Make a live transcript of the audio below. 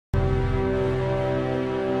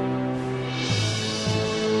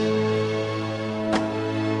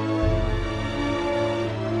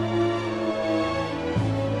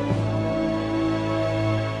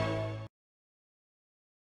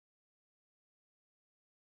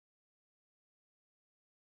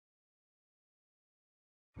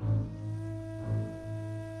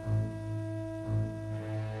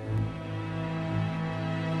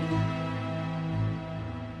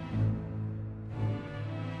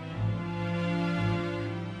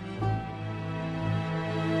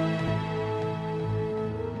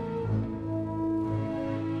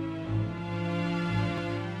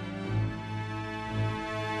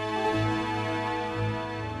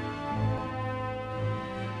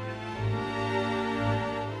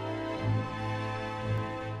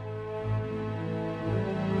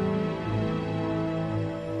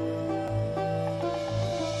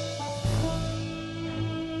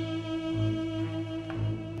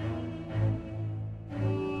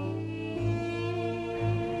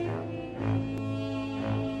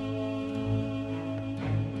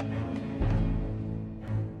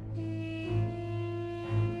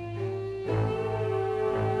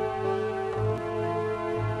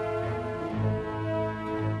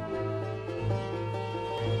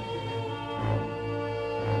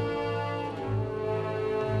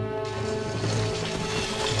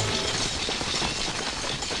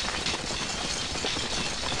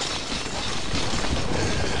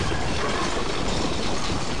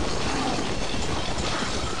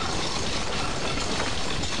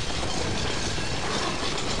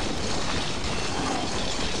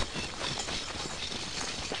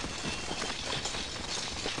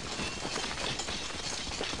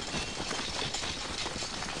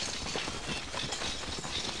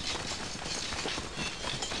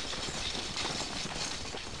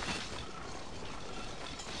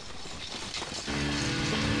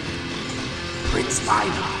Prince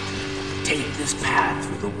Reinhardt, take this path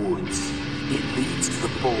through the woods. It leads to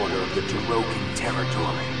the border of the Tarokan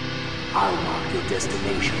territory. I'll mark your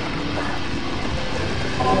destination on the map.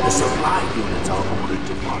 The supply units are ordered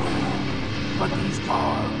to follow you. But these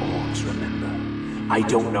are orcs, remember. I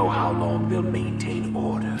don't know how long they'll maintain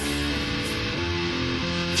order.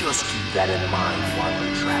 Just keep that in mind while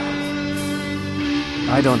we're traveling.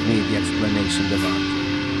 I don't need the explanation,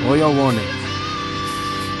 Devant. Or your warning.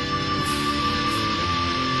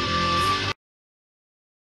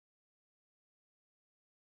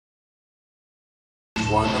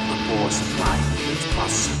 One of the 4 supply units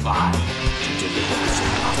must survive to deliver the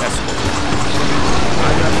supply.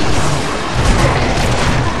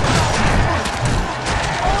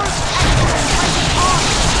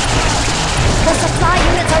 The supply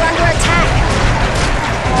units are under attack!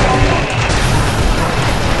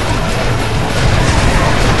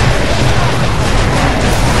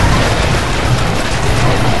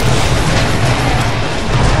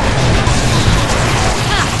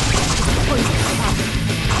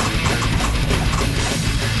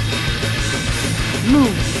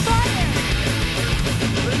 Move! Fire!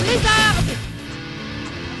 Blizzard!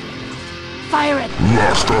 Fire it!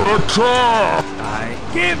 Master attack!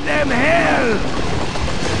 Give them hell!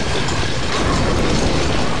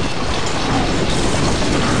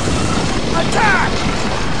 Attack!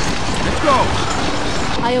 Let's go!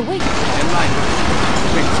 I await Enlighten!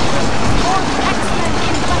 all X-Men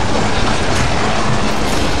in battle!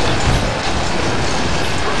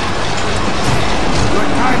 Your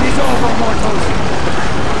time is over, mortals!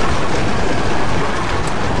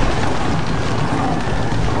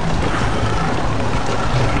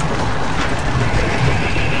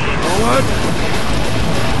 Forward!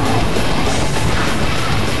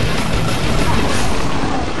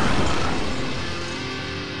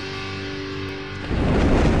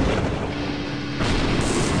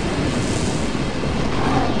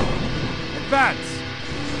 Advance!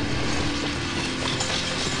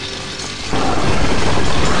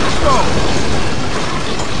 Go!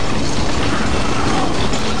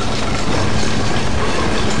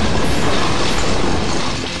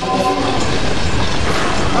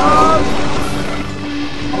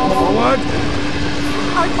 Forward!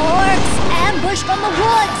 Our orcs ambushed from the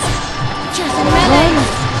woods! Just a melee!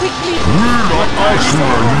 Quickly!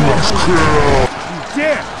 Iceman must kill!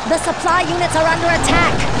 Dare! The supply units are under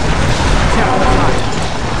attack!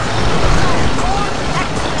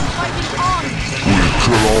 X-Men fighting on! We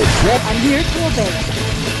kill all 4. I'm here to obey.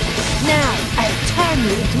 Now, I'll turn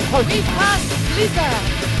you into orcs. We pass Blizzard!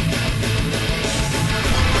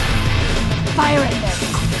 Fire at them!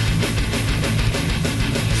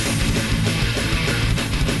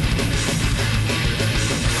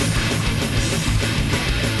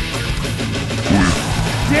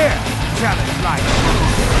 Dare! Challenge life!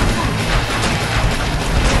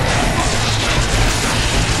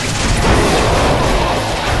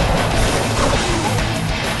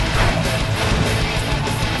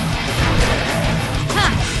 Ha!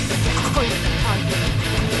 Poison target.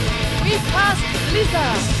 We passed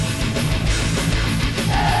Blizzard!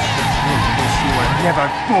 You were never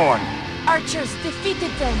born! Archers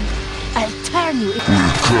defeated them! I'll turn you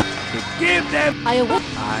into... Give them! I await...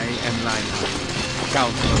 I am Lionheart,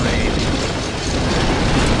 Counselor Aid.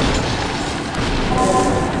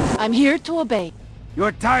 I'm here to obey.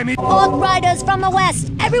 Your time is Orc riders from the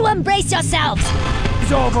west! Everyone brace yourselves!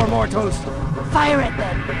 over, mortals! Fire at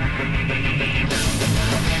them!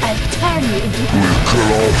 I'll turn you into... We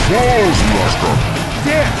kill all 4s, Master!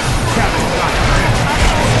 Dare! Challenge life!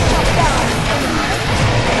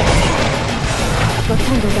 Got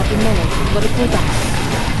tangled up in melee. Gotta pull back.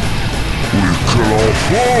 We kill all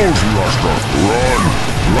 4s, Master! Run!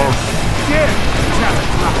 Run! Dare!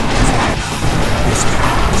 Challenge life! This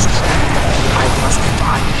path is trapped. I must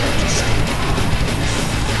find her to stay.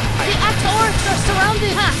 The orcs are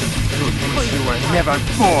surrounded! Ha! You were never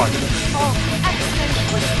born! Oh, X-Men,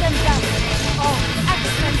 push them back! Oh,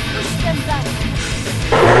 X-Men, push them back!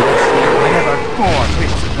 Never born,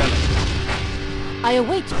 Isabella! I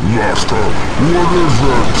await. Master, what is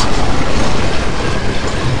it?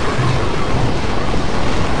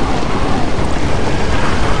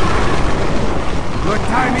 Your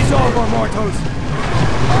time is over, mortals!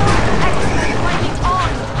 X-Men fighting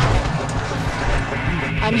on!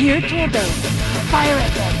 I'm here to obey. Fire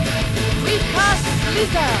at them! We cast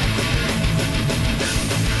Blizzard!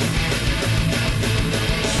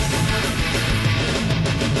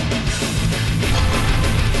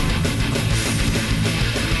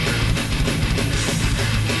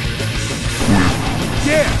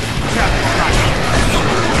 Dare! Challenge life!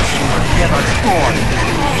 You were never born!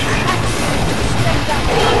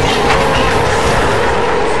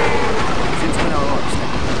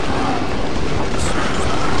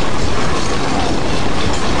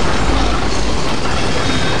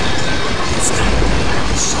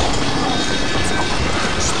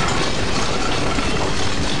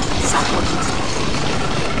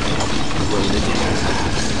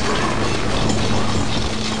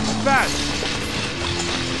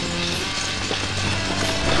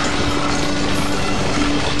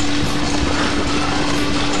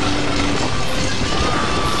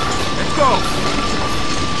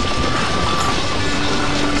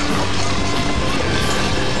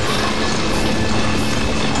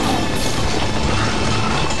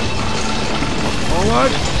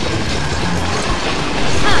 Forward!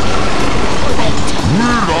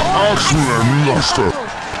 We're the Axemen, Master.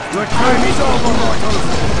 Your time is over,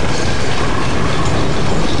 mortals!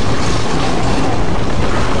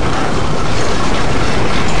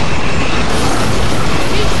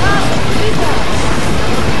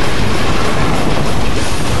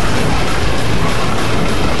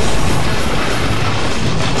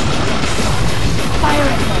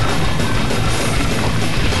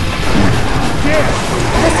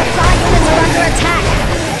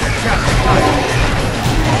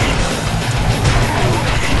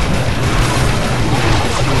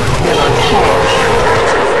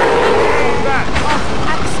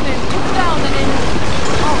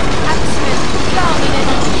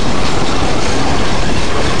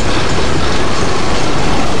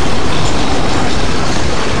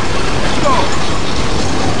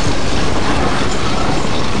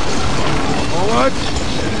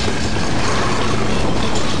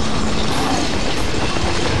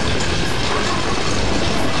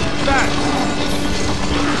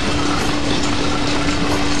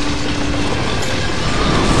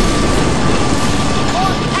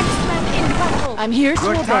 I'm here to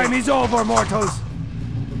Your obey. time is over, mortals!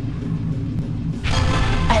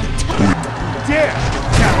 Dare!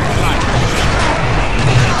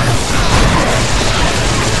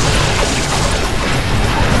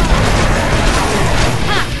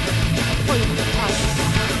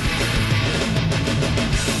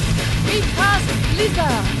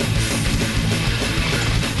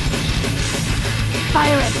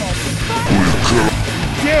 Fire at them!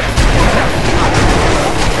 Dare!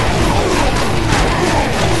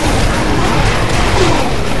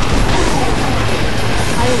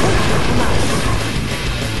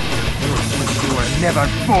 You were never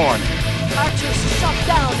born! Archers shot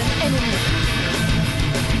down an enemy.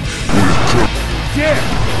 Dare!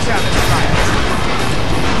 Challenge fire!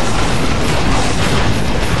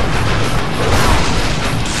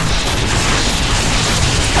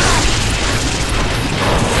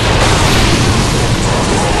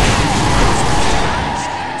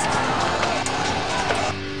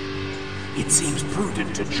 It seems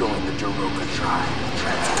prudent to join the Daroka tribe and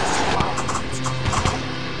transfer supplies.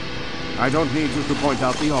 I don't need you to point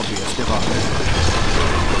out the obvious, Devon.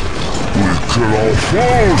 We kill our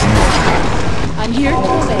foes, Master. I'm here to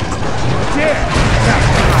obey. Dare!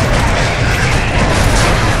 Challenge fire!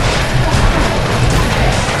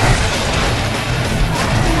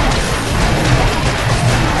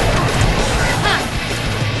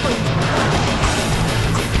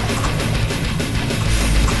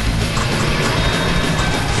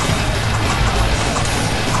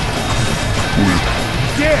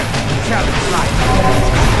 Dare! Challenge life!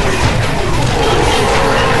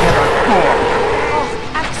 Never born! Oh,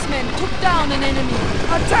 Axemen took down an enemy.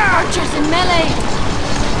 Attack! Archers in melee.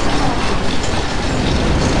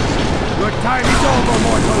 Your time is over,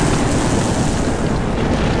 mortals!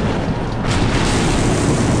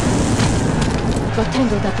 Got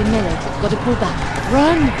tangled up in melee. Gotta pull back.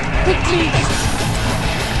 Run! Quickly!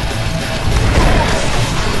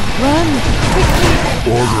 Run! Quickly!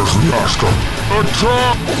 Orders, Master.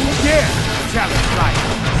 Attack! Dare! Challenge life!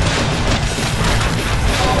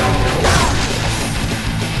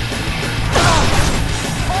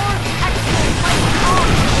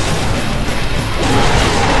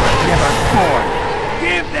 Never born!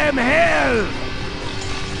 Give them hell!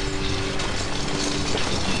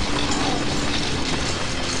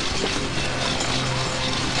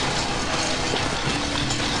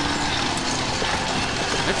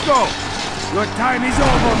 Let's go! Your time is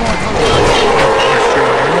over, mortal! You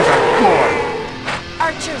are never born!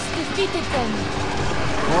 Archers defeated them.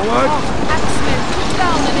 Forward! Oh, Axemen took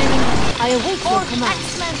down an enemy. I await your All command.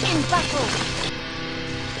 Axemen in battle.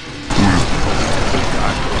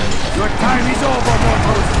 Your time is over,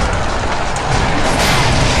 mortals!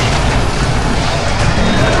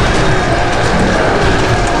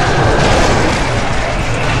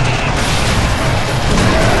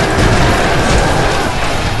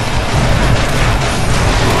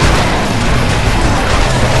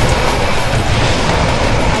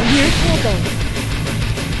 I'm here to obey.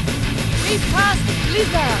 We passed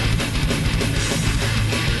Blizzard.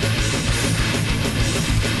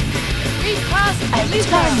 We passed I'll turn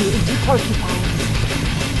Blizzard. you into porcupines.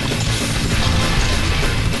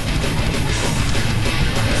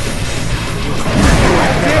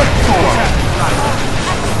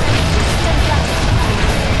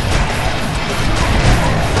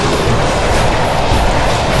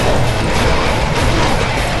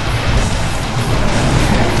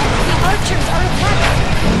 The archers are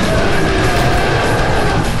attacking.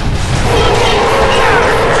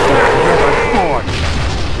 Never born!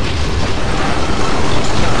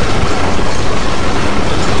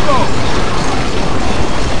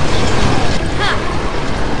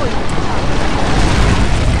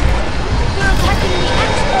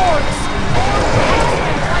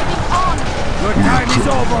 is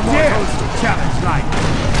over, mortals! Challenge light!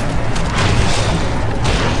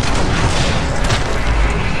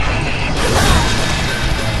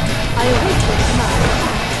 I await your command.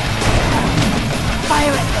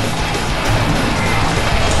 Fire at them!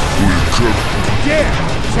 We kill. Dare!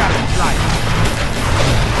 Challenge light!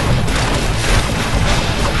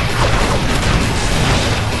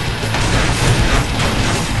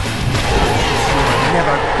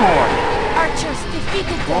 Never born! Archers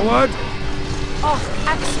defeated them. Forward! Orc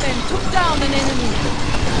axemen took down an enemy.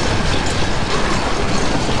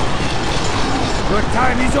 Your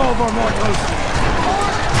time is over, mortals!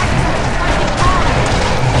 Orc axemen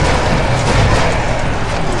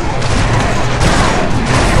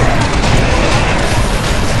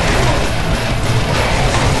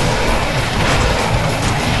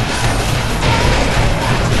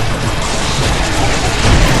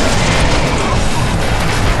fighting on.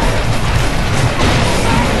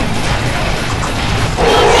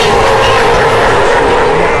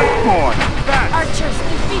 Born! Back! Archers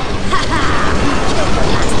defeated. Killed the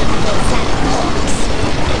last of those orcs.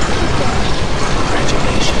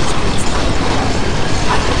 Congratulations, Prince Lion.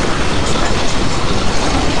 I did not expect you.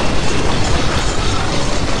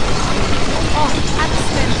 Orc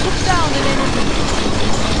axemen took down an enemy.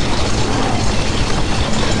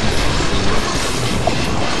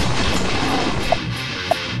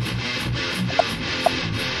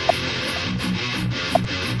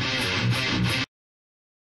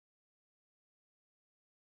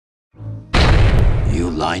 You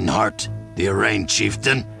Lionheart, the arraigned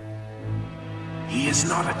chieftain? He is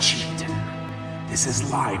not a chieftain. This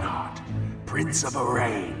is Lionheart, Prince of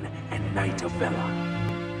Arain and Knight of Vela.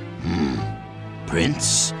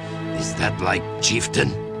 Prince? Is that like chieftain?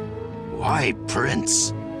 Why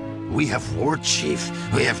prince? We have war chief,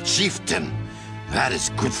 we have chieftain. That is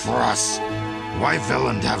good for us. Why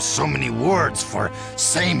Veland have so many words for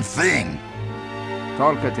same thing?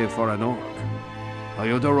 Talkative for an orc. Are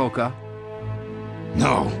you Doroka?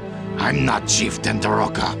 No, I'm not Chieftain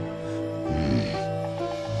Doroka.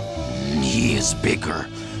 He is bigger,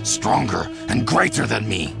 stronger, and greater than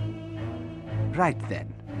me. Right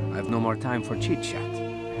then. I've no more time for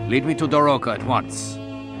chit-chat. Lead me to Doroka at once.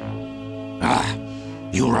 Ah,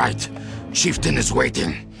 you're right. Chieftain is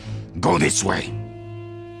waiting. Go this way.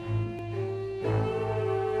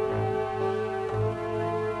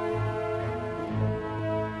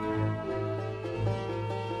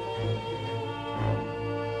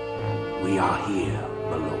 We are here,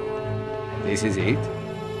 my lord. This is it?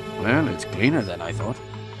 Well, it's cleaner than I thought.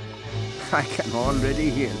 I can already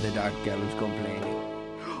hear the Dark Elves complaining.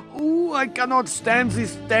 Oh, I cannot stand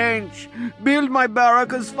this stench. Build my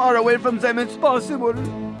barrack as far away from them as possible.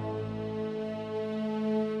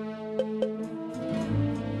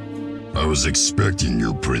 I was expecting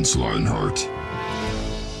you, Prince Lionheart.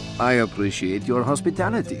 I appreciate your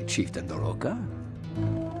hospitality, Chieftain Doroka.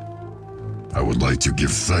 I would like to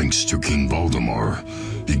give thanks to King Valdemar.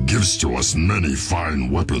 He gives to us many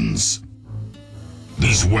fine weapons.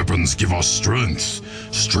 These weapons give us strength.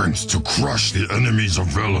 Strength to crush the enemies of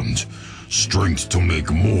Veland. Strength to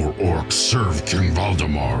make more orcs serve King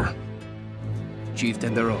Valdemar.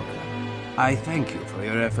 Chieftain Doroka, I thank you for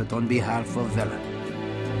your effort on behalf of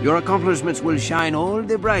Veland. Your accomplishments will shine all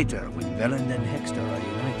the brighter when Veland and Hexter are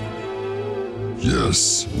united.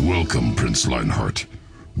 Yes, welcome, Prince Lionheart.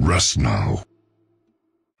 Rest now.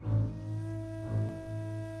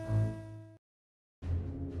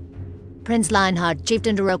 Prince Lionheart,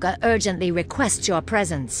 Chieftain Doroka urgently requests your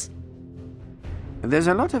presence. There's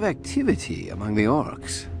a lot of activity among the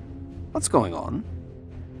orcs. What's going on?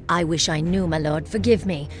 I wish I knew, my lord. Forgive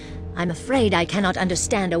me. I'm afraid I cannot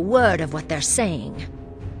understand a word of what they're saying.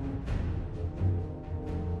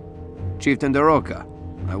 Chieftain Doroka,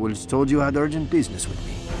 I was told you had urgent business with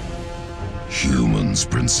me. Humans,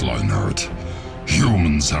 Prince Lionheart.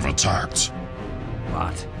 Humans have attacked.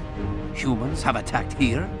 What? Humans have attacked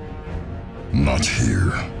here? Not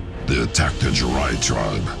here. They attacked the Jirai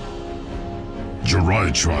tribe.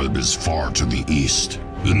 Jirai tribe is far to the east,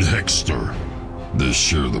 in Hexter. They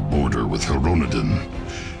share the border with Heronodin.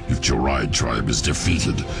 If Jirai tribe is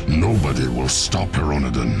defeated, nobody will stop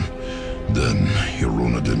Heronodin. Then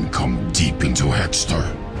Heronodin come deep into Hexter.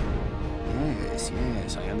 Yes,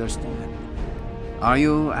 I understand. Are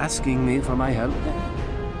you asking me for my help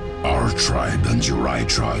then? Our tribe and Jirai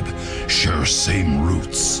tribe share same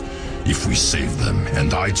roots. If we save them,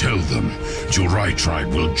 and I tell them, Jirai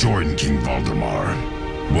tribe will join King Valdemar.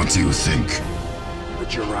 What do you think? The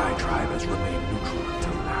Jirai tribe has remained neutral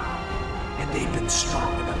until now, and they've been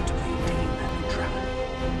strong enough to maintain that neutrality.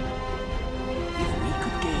 If we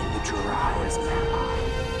could gain the Jirai as an ally,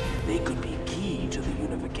 they could be key to the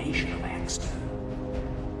location of Hexter.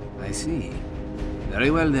 I see.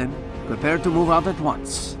 Very well then. Prepare to move out at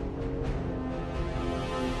once.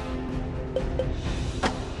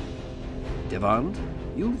 Devon,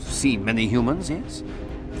 you've seen many humans, yes?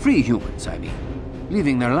 Free humans, I mean.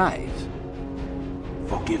 Living their lives.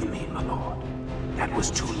 Forgive me, my lord. That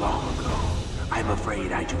was too long ago. I'm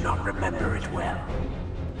afraid I do not remember it well.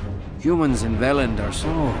 Humans in Veland are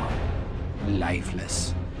so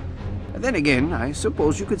lifeless. Then again, I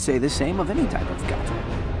suppose you could say the same of any type of cattle.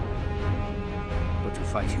 But to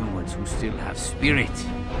fight humans who still have spirit,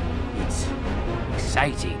 it's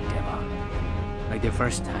exciting, Devon. Like the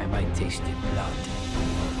first time I tasted blood.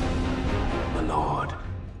 My lord,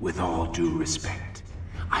 with all due respect,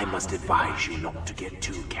 I must advise you not to get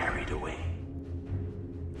too carried away.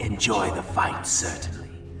 Enjoy the fight,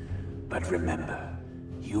 certainly. But remember,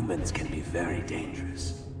 humans can be very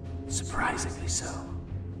dangerous. Surprisingly so.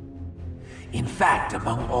 In fact,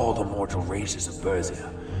 among all the mortal races of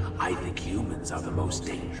Berzia, I think humans are the most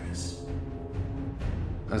dangerous.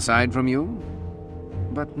 Aside from you?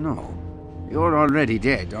 But no. You're already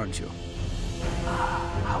dead, aren't you?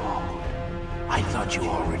 How awkward. I thought you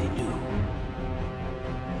already knew.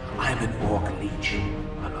 I'm an orc leech,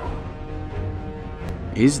 my lord.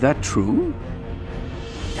 Is that true?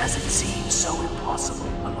 Does it seem so impossible,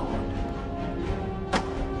 my lord?